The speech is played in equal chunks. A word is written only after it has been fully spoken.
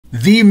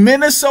The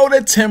Minnesota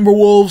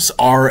Timberwolves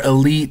are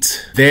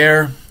elite.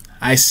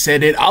 I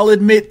said it. I'll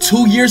admit,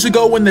 2 years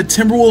ago when the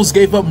Timberwolves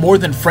gave up more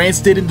than France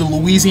did in the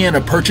Louisiana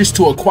Purchase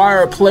to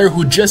acquire a player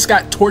who just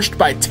got torched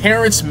by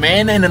Terrence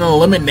Mann in an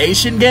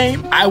elimination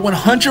game, I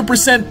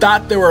 100%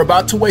 thought they were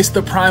about to waste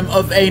the prime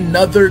of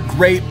another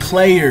great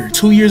player.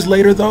 2 years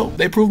later though,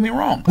 they proved me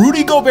wrong.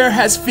 Rudy Gobert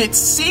has fit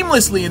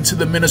seamlessly into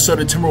the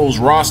Minnesota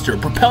Timberwolves roster,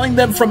 propelling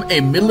them from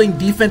a middling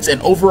defense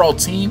and overall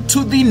team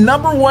to the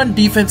 #1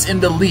 defense in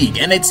the league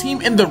and a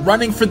team in the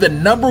running for the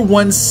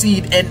 #1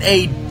 seed in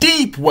a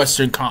deep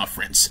Western Conference.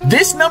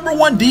 This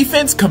 #1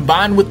 defense,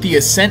 combined with the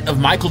ascent of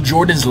Michael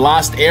Jordan's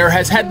lost heir,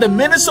 has had the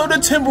Minnesota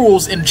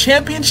Timberwolves in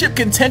championship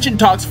contention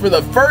talks for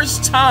the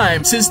first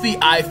time since the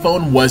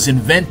iPhone was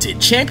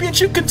invented.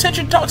 Championship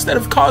contention talks that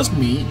have caused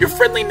me, your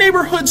friendly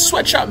neighborhood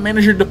sweatshop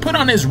manager, to put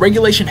on his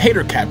regulation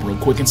hater cap real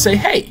quick and say,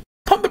 hey,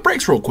 pump the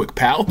brakes real quick,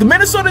 pal. The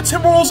Minnesota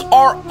Timberwolves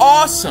are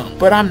awesome,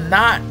 but I'm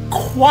not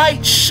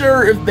quite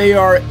sure if they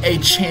are a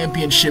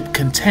championship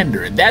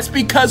contender. And that's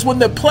because when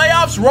the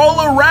playoffs roll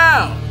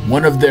around,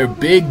 one of their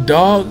big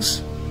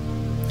dogs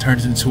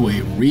turns into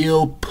a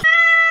real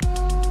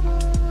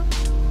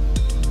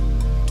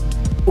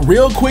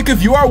Real quick,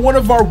 if you are one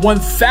of our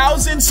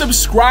 1,000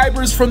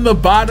 subscribers from the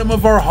bottom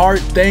of our heart,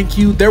 thank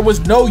you. There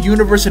was no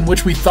universe in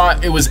which we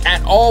thought it was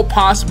at all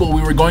possible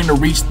we were going to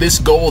reach this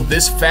goal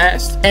this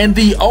fast. And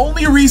the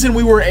only reason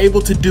we were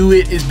able to do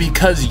it is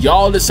because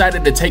y'all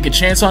decided to take a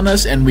chance on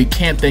us, and we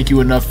can't thank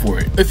you enough for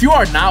it. If you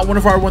are not one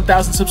of our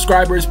 1,000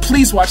 subscribers,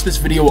 please watch this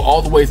video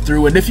all the way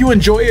through. And if you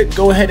enjoy it,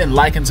 go ahead and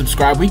like and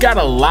subscribe. We got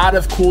a lot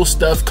of cool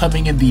stuff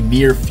coming in the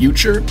near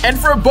future. And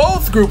for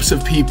both groups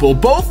of people,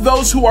 both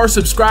those who are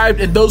subscribed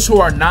and those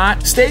who are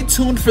not, stay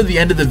tuned for the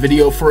end of the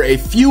video for a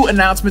few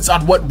announcements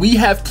on what we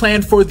have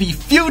planned for the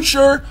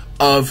future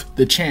of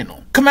the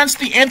channel. Commence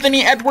the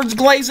Anthony Edwards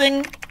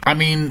glazing. I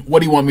mean, what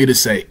do you want me to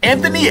say?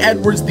 Anthony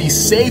Edwards, the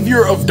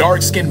savior of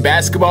dark-skinned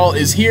basketball,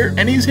 is here,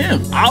 and he's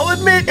him. I'll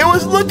admit, it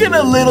was looking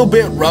a little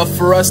bit rough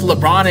for us.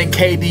 LeBron and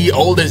KD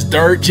old as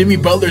dirt. Jimmy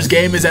Butler's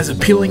game is as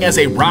appealing as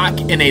a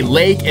rock in a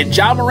lake, and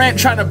Ja Morant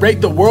trying to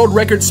break the world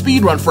record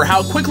speed run for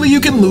how quickly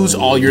you can lose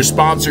all your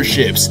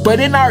sponsorships.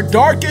 But in our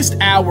darkest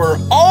hour,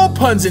 all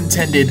puns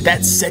intended,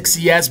 that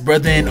sexy-ass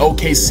brother in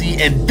OKC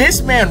and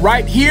this man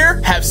right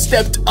here have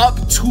stepped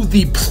up to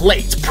the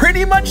plate.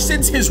 Pretty much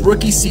since his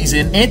rookie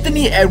season,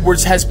 Anthony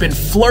Edwards has been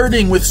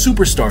flirting with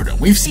superstardom.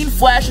 We've seen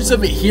flashes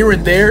of it here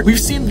and there. We've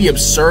seen the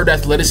absurd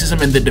athleticism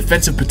and the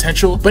defensive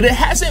potential, but it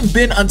hasn't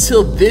been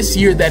until this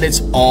year that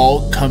it's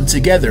all come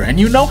together. And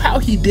you know how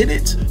he did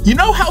it? You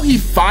know how he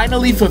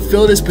finally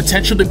fulfilled his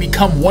potential to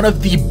become one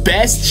of the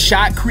best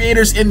shot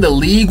creators in the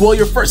league? Well,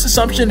 your first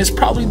assumption is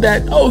probably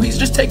that, oh, he's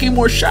just taking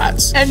more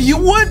shots. And you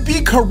would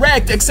be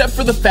correct, except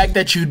for the fact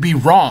that you'd be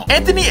wrong.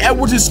 Anthony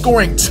Edwards is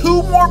scoring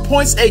 2 more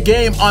points a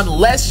game on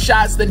less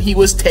shots than he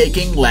was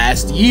taking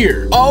last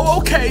year. Oh,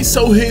 okay,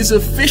 so his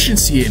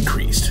efficiency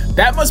increased.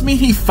 That must mean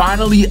he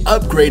finally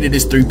upgraded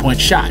his three-point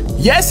shot.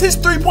 Yes, his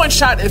three-point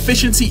shot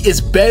efficiency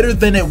is better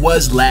than it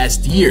was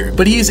last year,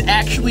 but he is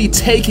actually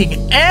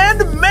taking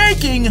and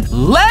making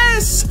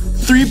less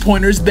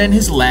three-pointers than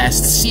his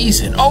last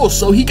season. Oh,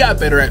 so he got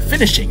better at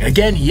finishing.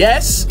 Again,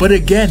 yes, but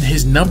again,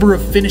 his number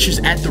of finishes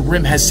at the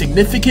rim has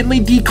significantly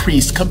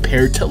decreased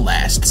compared to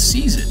last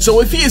season. So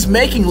if he is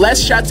making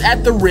less shots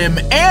at the rim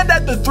and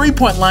at the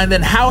three-point line,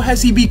 then how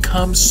has he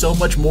become so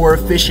much more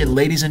efficient,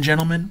 ladies and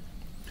gentlemen?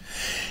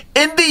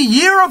 In the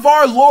year of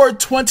our Lord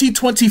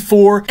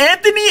 2024,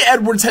 Anthony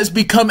Edwards has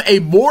become a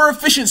more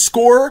efficient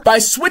scorer by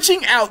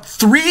switching out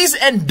threes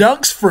and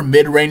dunks for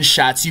mid-range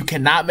shots. You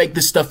cannot make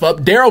this stuff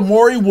up. Daryl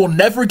Morey will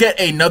never get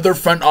another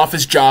front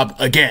office job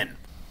again.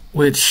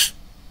 Which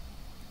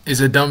is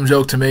a dumb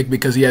joke to make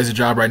because he has a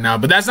job right now,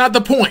 but that's not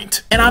the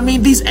point. And I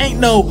mean, these ain't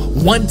no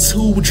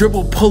 1-2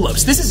 dribble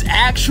pull-ups. This is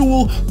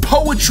actual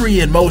poetry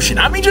in motion.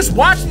 I mean, just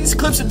watch these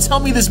clips and tell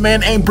me this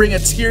man ain't bring a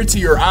tear to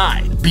your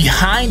eye.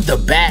 Behind the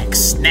back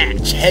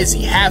snatch,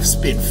 hezzy half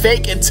spin,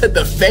 fake into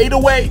the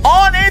fadeaway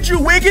on Andrew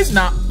Wiggins.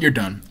 Nah, you're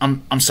done.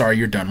 I'm sorry,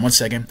 you're done. 1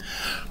 second.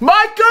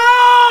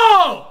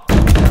 Michael!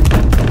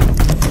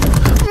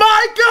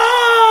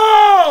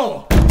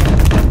 Michael!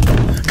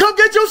 Come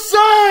get your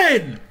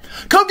son!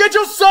 Come get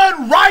your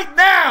son right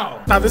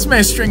now! Now, this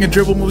man's stringing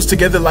dribble moves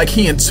together like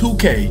he in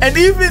 2K. And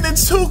even in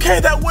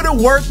 2K, that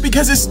wouldn't work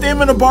because his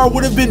stamina bar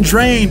would have been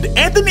drained.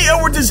 Anthony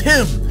Edwards is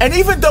him. And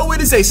even though it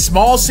is a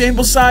small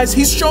sample size,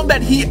 he's shown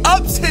that he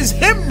ups his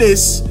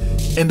himness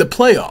in the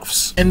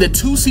playoffs. In the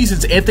 2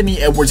 seasons Anthony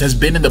Edwards has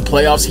been in the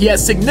playoffs, he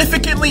has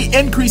significantly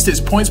increased his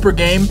points per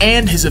game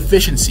and his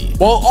efficiency,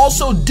 while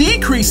also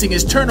decreasing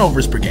his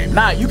turnovers per game.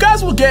 Now, you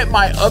guys will get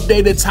my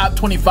updated top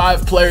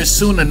 25 players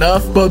soon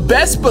enough, but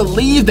best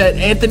believe that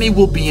Anthony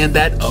will be in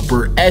that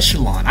upper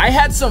echelon. I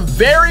had some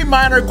very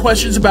minor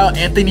questions about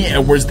Anthony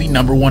Edwards, the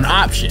 #1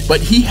 option,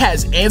 but he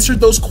has answered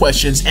those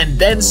questions and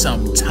then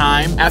some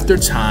time after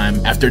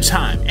time after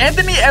time.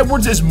 Anthony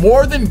Edwards is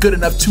more than good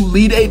enough to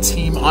lead a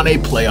team on a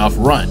playoff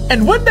run.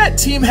 And when that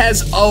team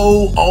has,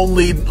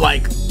 only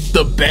like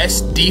the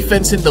best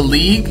defense in the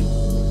league,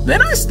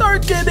 then I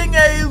start getting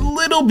a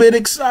little bit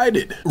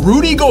excited.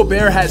 Rudy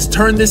Gobert has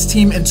turned this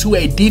team into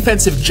a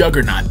defensive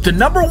juggernaut, the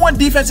 #1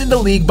 defense in the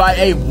league by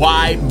a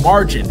wide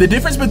margin. The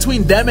difference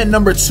between them and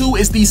number 2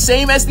 is the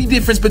same as the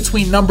difference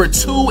between number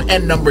 2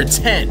 and number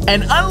 10.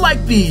 And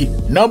unlike the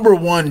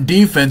 #1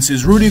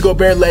 defenses Rudy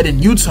Gobert led in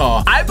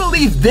Utah, I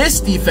believe this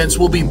defense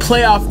will be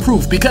playoff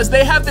proof because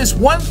they have this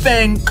one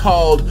thing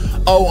called,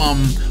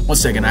 one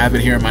second, I have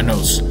it here in my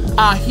notes.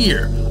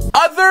 Here,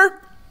 other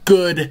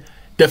good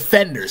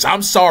defenders.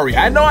 I'm sorry.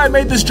 I know I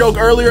made this joke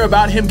earlier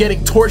about him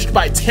getting torched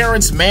by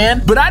Terrence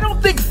Mann, but I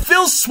don't think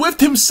Phil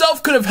Swift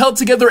himself could have held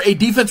together a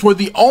defense where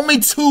the only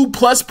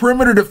 2+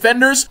 perimeter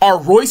defenders are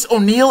Royce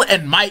O'Neal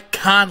and Mike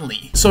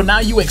Conley. So now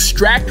you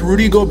extract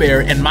Rudy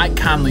Gobert and Mike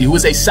Conley, who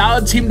is a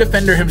solid team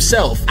defender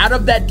himself, out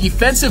of that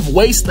defensive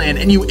wasteland,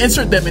 and you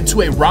insert them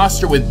into a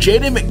roster with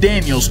Jaden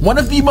McDaniels, one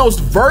of the most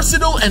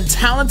versatile and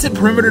talented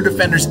perimeter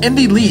defenders in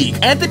the league,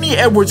 Anthony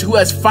Edwards, who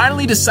has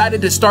finally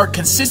decided to start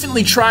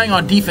consistently trying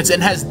on defense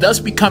and has thus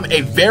become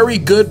a very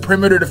good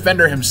perimeter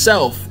defender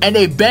himself, and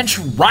a bench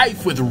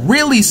rife with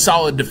really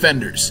solid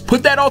defenders.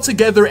 Put that all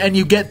together and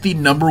you get the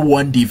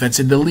 #1 defense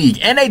in the league,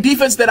 and a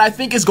defense that I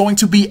think is going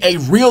to be a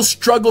real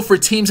struggle for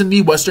teams in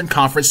the Western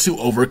Conference to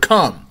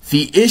overcome.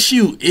 The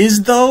issue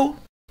is, though,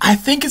 I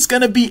think it's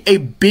going to be a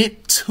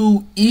bit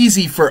too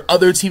easy for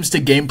other teams to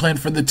game plan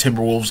for the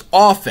Timberwolves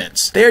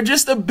offense. They're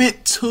just a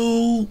bit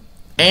too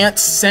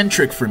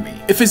Ant-centric for me.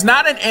 If it's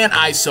not an Ant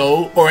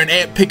ISO or an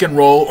Ant pick and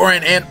roll or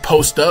an Ant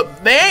post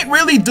up, they ain't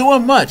really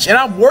doing much. And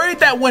I'm worried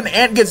that when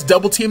Ant gets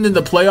double teamed in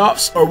the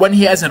playoffs or when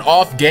he has an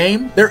off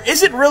game, there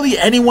isn't really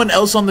anyone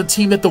else on the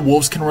team that the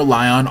Wolves can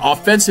rely on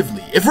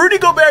offensively. If Rudy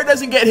Gobert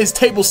doesn't get his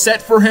table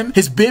set for him,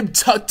 his bib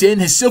tucked in,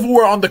 his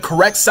silverware on the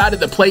correct side of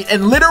the plate,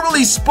 and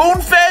literally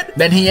spoon-fed,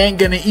 then he ain't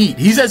gonna eat.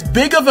 He's as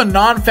big of a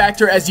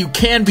non-factor as you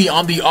can be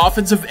on the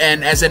offensive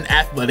end as an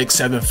athletic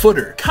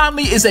 7-footer.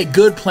 Conley is a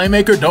good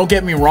playmaker, don't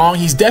get me wrong,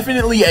 he's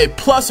definitely a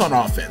plus on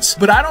offense,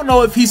 but I don't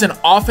know if he's an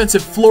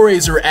offensive floor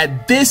raiser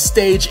at this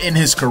stage in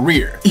his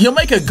career. He'll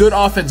make a good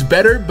offense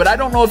better, but I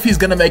don't know if he's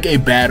gonna make a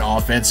bad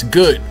offense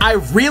good. I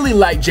really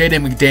like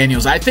Jaden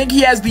McDaniels. I think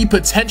he has the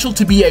potential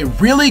to be a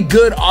really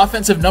good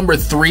offensive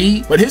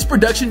 #3, but his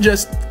production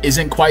just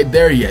isn't quite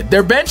there yet.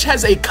 Their bench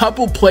has a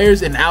couple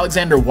players in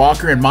Alexander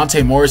Walker and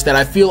Monte Morris that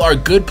I feel are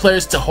good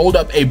players to hold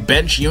up a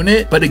bench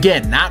unit, but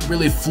again, not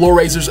really floor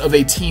raisers of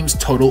a team's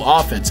total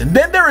offense. And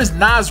then there is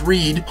Naz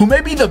Reid, who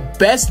may be the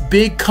best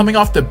big coming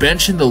off the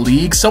bench in the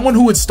league, someone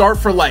who would start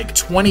for like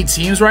 20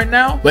 teams right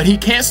now, but he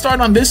can't start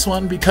on this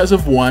one because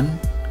of one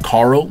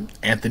Karl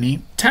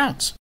Anthony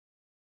Towns.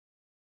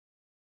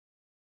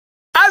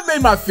 I've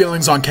made my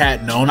feelings on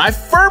Cat known. I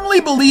firmly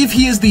believe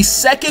he is the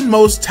second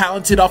most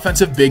talented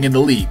offensive big in the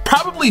league.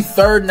 Probably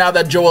third now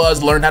that Joel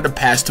has learned how to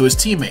pass to his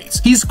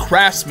teammates. He's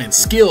craftsman,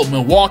 skilled,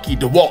 Milwaukee,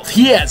 DeWalt.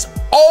 He has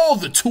all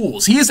the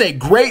tools. He is a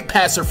great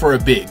passer for a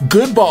big.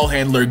 Good ball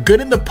handler,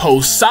 good in the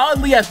post,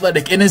 solidly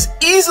athletic, and is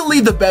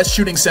easily the best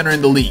shooting center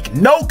in the league.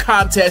 No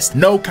contest,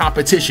 no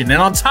competition.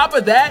 And on top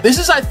of that, this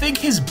is, I think,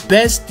 his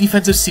best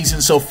defensive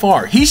season so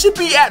far. He should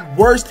be at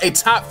worst a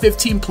top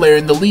 15 player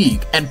in the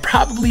league, and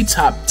probably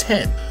top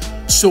 10.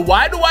 So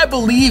why do I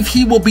believe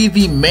he will be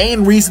the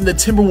main reason the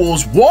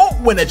Timberwolves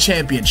won't win a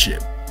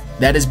championship?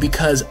 That is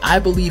because I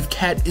believe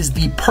Cat is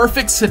the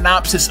perfect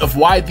synopsis of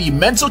why the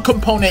mental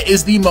component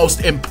is the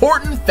most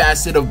important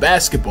facet of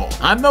basketball.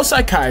 I'm no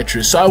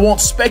psychiatrist, so I won't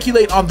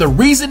speculate on the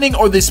reasoning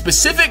or the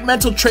specific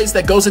mental traits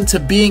that goes into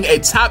being a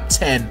top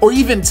 10 or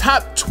even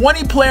top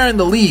 20 player in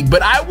the league,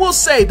 but I will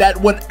say that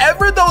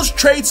whatever those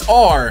traits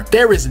are,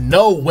 there is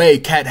no way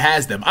Cat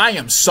has them. I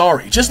am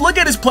sorry. Just look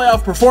at his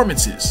playoff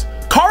performances.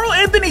 Karl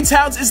Anthony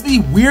Towns is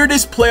the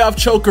weirdest playoff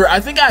choker I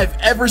think I've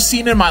ever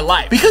seen in my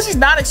life because he's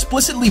not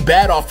explicitly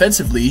bad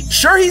offensively.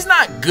 Sure, he's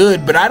not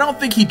good, but I don't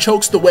think he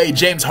chokes the way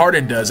James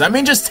Harden does. I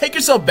mean, just take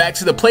yourself back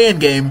to the play-in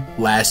game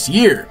last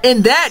year.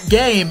 In that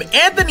game,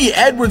 Anthony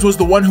Edwards was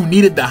the one who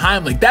needed the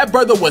Heimlich. That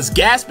brother was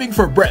gasping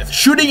for breath,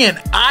 shooting an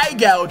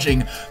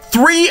eye-gouging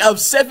 3 of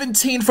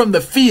 17 from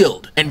the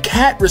field. And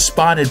Cat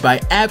responded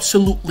by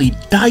absolutely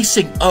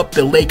dicing up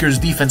the Lakers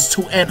defense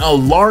to an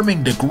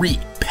alarming degree.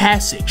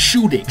 Passing,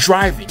 shooting,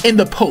 driving, in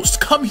the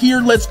post, come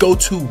here, let's go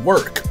to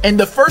work. In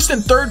the first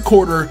and third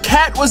quarter,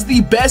 Cat was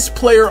the best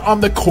player on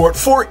the court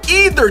for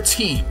either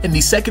team. In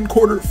the second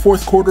quarter,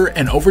 fourth quarter,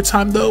 and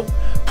overtime though,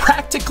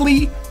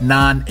 practically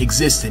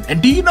non-existent.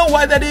 And do you know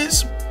why that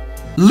is?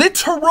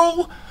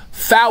 Literal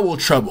foul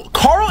trouble.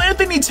 Karl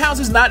Anthony Towns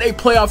is not a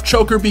playoff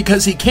choker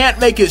because he can't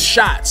make his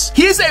shots.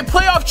 He is a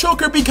playoff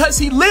choker because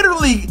he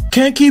literally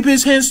can't keep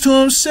his hands to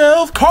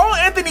himself. Karl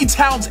Anthony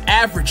Towns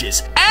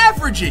averages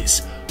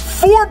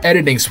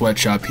Editing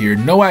Sweatshop here.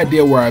 No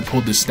idea where I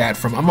pulled this stat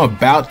from. I'm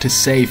about to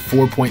say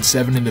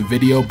 4.7 in the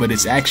video, but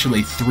it's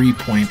actually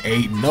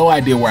 3.8. No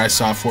idea where I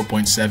saw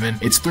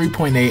 4.7. It's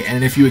 3.8,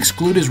 and if you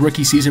exclude his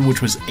rookie season,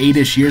 which was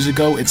 8-ish years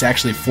ago, it's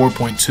actually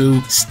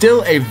 4.2.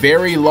 Still a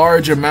very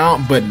large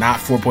amount, but not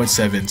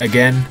 4.7.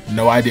 Again,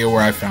 no idea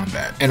where I found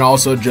that. And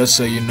also, just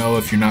so you know,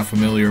 if you're not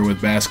familiar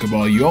with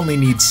basketball, you only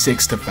need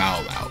 6 to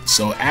foul out.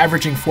 So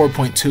averaging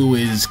 4.2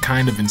 is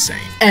kind of insane.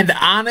 And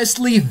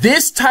honestly,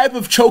 this type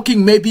of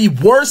choking may be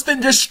worse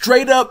than just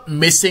straight up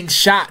missing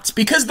shots,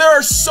 because there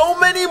are so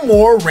many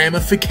more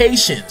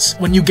ramifications.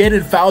 When you get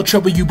in foul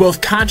trouble, you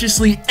both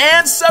consciously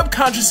and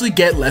subconsciously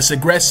get less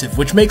aggressive,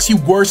 which makes you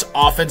worse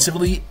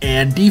offensively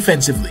and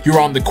defensively. You're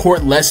on the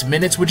court less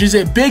minutes, which is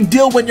a big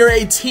deal when you're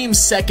a team's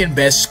second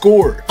best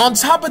scorer. On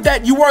top of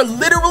that, you are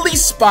literally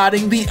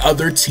spotting the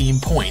other team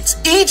points.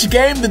 Each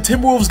game, the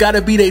Timberwolves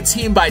gotta beat a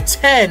team by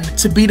 10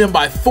 to beat them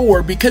by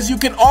 4, because you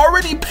can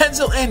already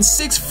pencil in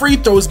 6 free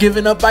throws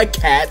given up by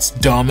Cat's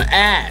dumb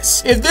ass.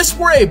 If this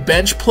were a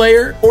bench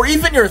player, or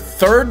even your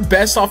third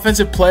best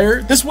offensive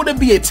player, this wouldn't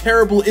be a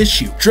terrible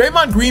issue.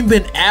 Draymond Green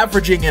been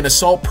averaging an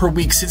assault per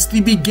week since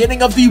the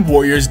beginning of the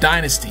Warriors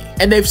dynasty,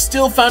 and they've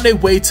still found a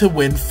way to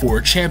win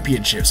 4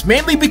 championships,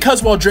 mainly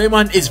because while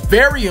Draymond is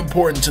very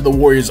important to the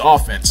Warriors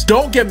offense,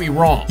 don't get me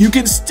wrong, you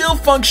can still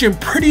function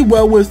pretty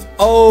well with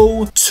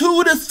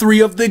 2 to 3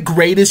 of the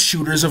greatest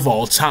shooters of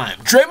all time.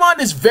 Draymond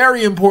is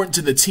very important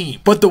to the team,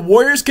 but the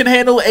Warriors can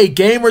handle a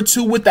game or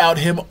two without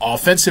him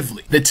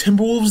offensively. The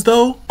Timberwolves,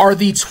 though, are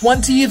the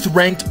 20th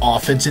ranked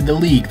offense in the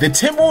league. The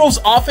Timberwolves'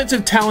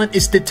 offensive talent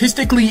is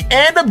statistically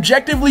and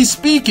objectively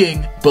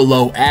speaking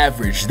below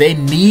average. They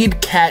need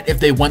Cat if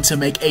they want to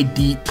make a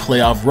deep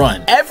playoff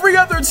run. Every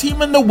other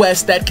team in the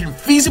West that can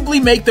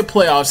feasibly make the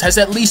playoffs has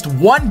at least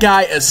one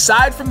guy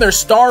aside from their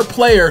star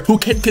player who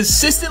can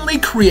consistently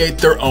create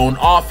their own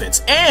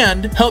offense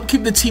and help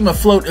keep the team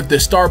afloat if the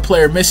star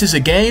player misses a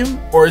game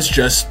or is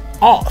just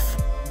off.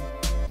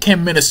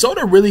 Can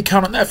Minnesota really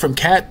count on that from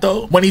Cat,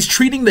 though? When he's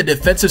treating the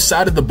defensive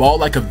side of the ball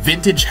like a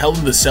vintage Hell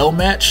in the Cell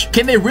match?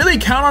 Can they really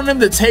count on him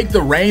to take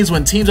the reins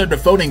when teams are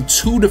devoting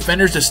 2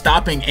 defenders to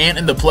stopping Ant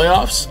in the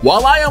playoffs?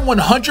 While I am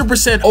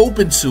 100%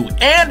 open to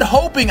and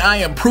hoping I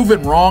am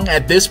proven wrong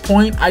at this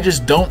point, I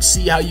just don't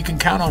see how you can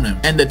count on him.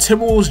 And the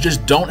Timberwolves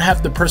just don't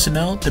have the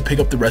personnel to pick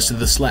up the rest of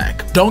the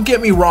slack. Don't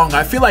get me wrong,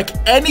 I feel like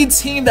any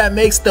team that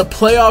makes the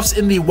playoffs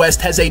in the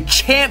West has a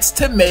chance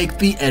to make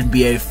the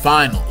NBA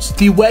Finals.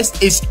 The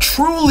West is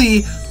truly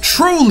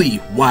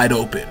wide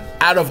open.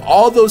 Out of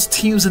all those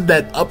teams in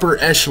that upper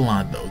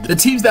echelon, though, the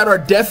teams that are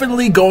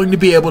definitely going to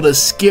be able to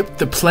skip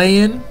the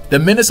play-in, the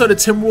Minnesota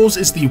Timberwolves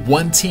is the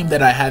one team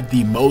that I have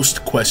the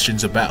most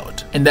questions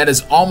about. And that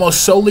is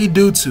almost solely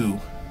due to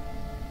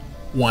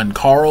one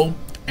Karl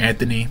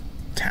Anthony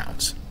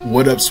Towns.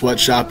 What up,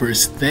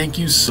 Sweatshoppers? Thank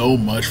you so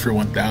much for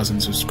 1,000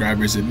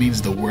 subscribers. It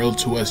means the world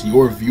to us.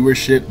 Your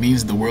viewership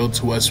means the world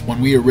to us.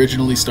 When we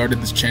originally started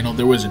this channel,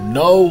 there was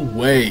no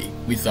way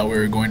we thought we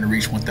were going to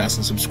reach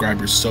 1,000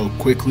 subscribers so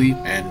quickly,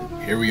 and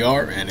here we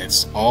are, and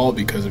it's all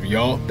because of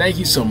y'all. Thank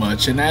you so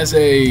much. And as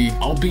a,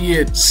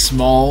 albeit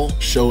small,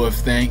 show of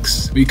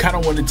thanks, we kind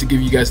of wanted to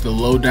give you guys the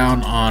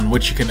lowdown on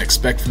what you can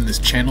expect from this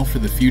channel for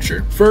the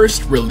future.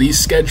 First, release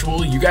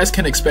schedule. You guys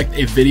can expect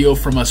a video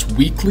from us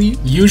weekly,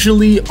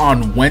 usually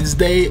on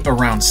Wednesday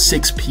around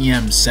 6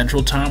 p.m.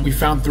 Central Time. We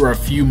found through our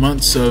few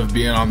months of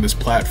being on this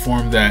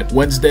platform that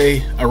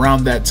Wednesday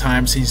around that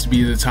time seems to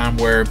be the time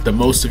where the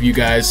most of you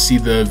guys see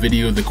the video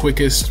the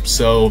quickest.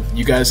 So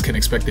you guys can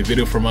expect a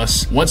video from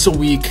us once a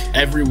week,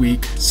 every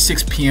week,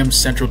 6 p.m.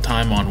 Central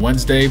Time on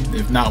Wednesday.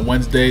 If not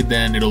Wednesday,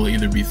 then it'll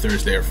either be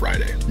Thursday or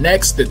Friday.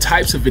 Next, the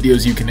types of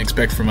videos you can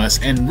expect from us.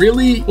 And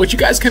really, what you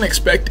guys can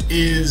expect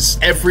is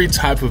every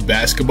type of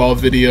basketball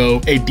video,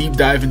 a deep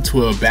dive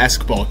into a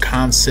basketball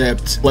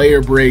concept,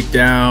 player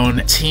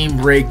breakdown, team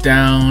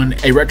breakdown,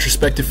 a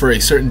retrospective for a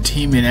certain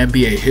team in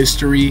NBA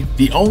history.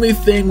 The only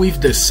thing we've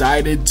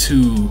decided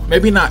to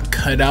maybe not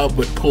cut out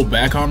but pull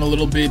back on a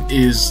little bit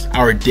is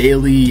our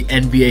daily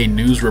NBA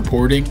news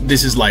reporting.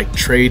 This is like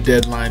trade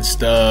deadline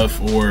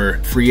stuff or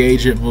free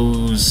agent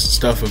moves,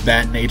 stuff of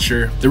that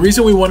nature. The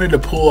reason we wanted to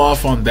pull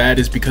off on that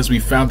is because we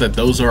found that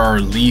those are our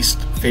least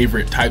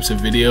favorite types of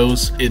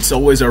videos. It's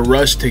always a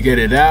rush to get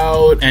it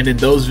out, and in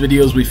those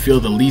videos we feel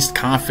the least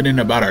confident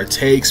about our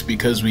takes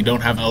because we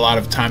don't have a lot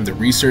of time to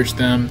research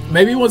them.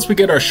 Maybe once we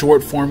get our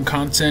short form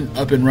content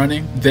up and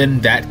running,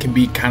 then that can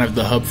be kind of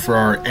the hub for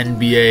our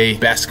NBA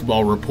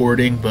basketball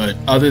reporting. But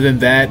other than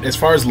that, as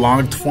far as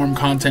long form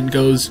content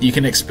goes, you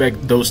can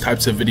expect those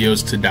types of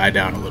videos to die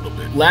down a little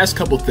bit. Last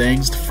couple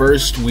things.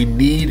 First, we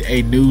need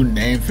a new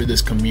name for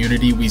this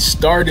community. We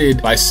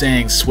started by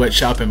saying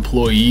Sweatshop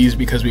Employees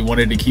because we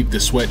wanted to keep the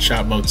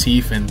sweatshop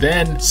motif, and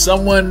then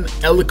someone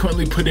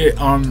eloquently put it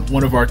on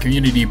one of our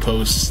community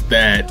posts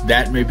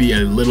that may be a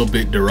little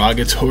bit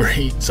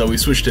derogatory. So we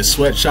switched to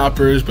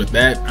sweatshoppers, but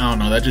that, I don't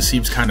know, that just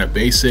seems kind of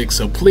basic.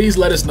 So please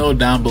let us know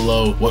down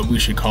below what we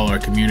should call our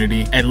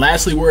community. And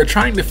lastly, we're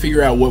trying to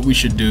figure out what we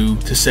should do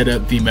to set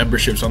up the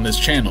memberships on this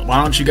channel.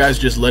 Why don't you guys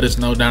just let us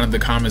know down in the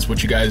comments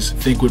what you guys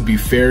think would be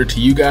fair to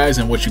you guys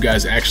and what you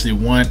guys actually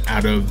want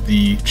out of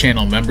the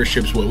channel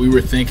memberships. What we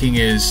were thinking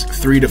is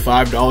 $3 to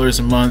 $5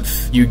 a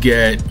month, you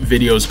get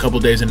videos a couple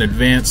days in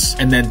advance,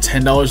 and then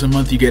 $10 a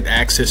month you get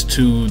access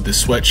to the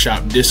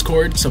sweatshop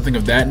Discord, something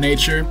of that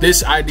nature.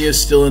 This idea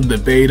is still in the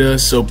beta,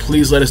 so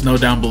please let us know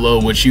down below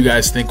what you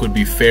guys think would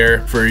be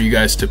fair for you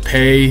guys to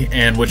pay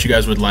and what you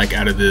guys would like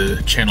out of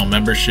the channel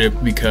membership,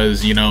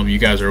 because you know you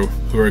guys are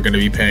who are going to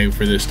be paying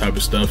for this type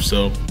of stuff.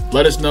 So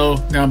let us know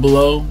down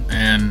below,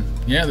 and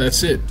yeah,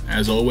 that's it.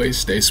 As always,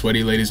 stay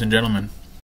sweaty, ladies and gentlemen.